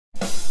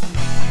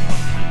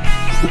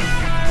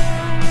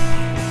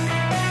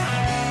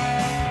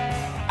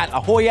At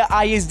La Joya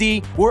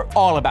ISD, we're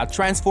all about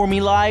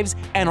transforming lives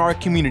and our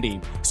community.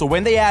 So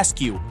when they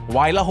ask you,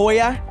 why La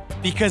Joya?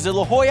 Because at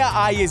La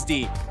Joya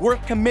ISD, we're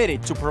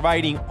committed to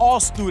providing all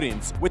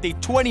students with a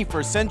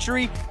 21st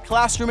century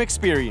classroom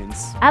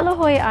experience. At La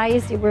Joya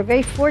ISD, we're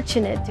very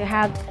fortunate to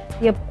have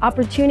the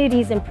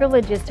opportunities and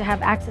privileges to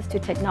have access to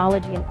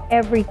technology in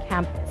every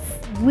campus.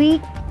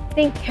 We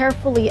think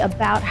carefully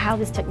about how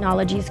this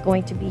technology is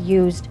going to be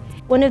used.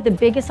 One of the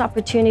biggest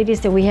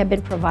opportunities that we have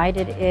been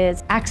provided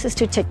is access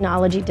to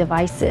technology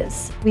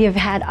devices. We have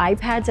had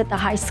iPads at the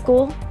high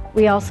school.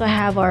 We also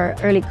have our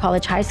early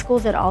college high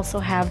schools that also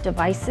have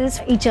devices.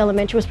 Each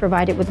elementary was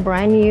provided with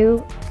brand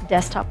new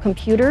desktop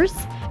computers.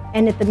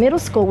 And at the middle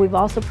school, we've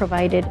also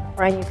provided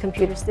brand new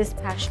computers this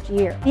past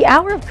year. The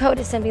Hour of Code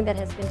is something that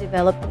has been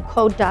developed in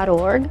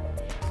code.org.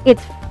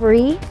 It's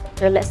free,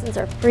 their lessons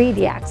are free,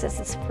 the access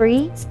is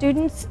free.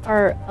 Students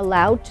are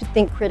allowed to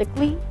think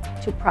critically,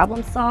 to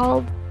problem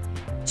solve,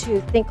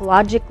 to think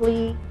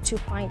logically, to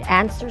find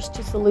answers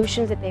to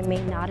solutions that they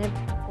may not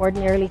have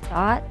ordinarily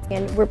thought.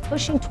 And we're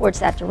pushing towards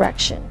that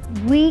direction.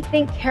 We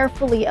think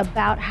carefully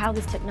about how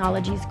this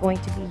technology is going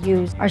to be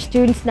used. Our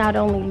students not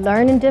only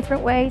learn in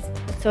different ways,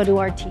 but so do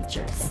our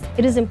teachers.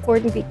 It is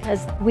important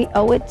because we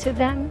owe it to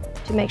them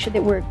to make sure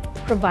that we're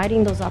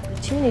providing those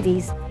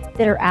opportunities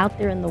that are out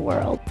there in the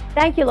world.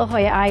 Thank you, La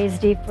Joya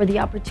ISD, for the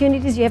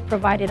opportunities you have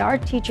provided our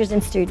teachers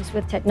and students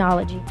with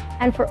technology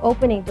and for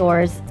opening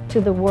doors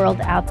to the world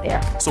out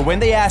there. So when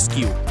they ask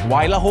you,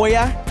 why La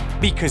Joya?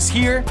 Because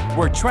here,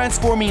 we're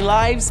transforming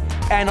lives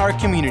and our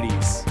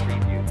communities.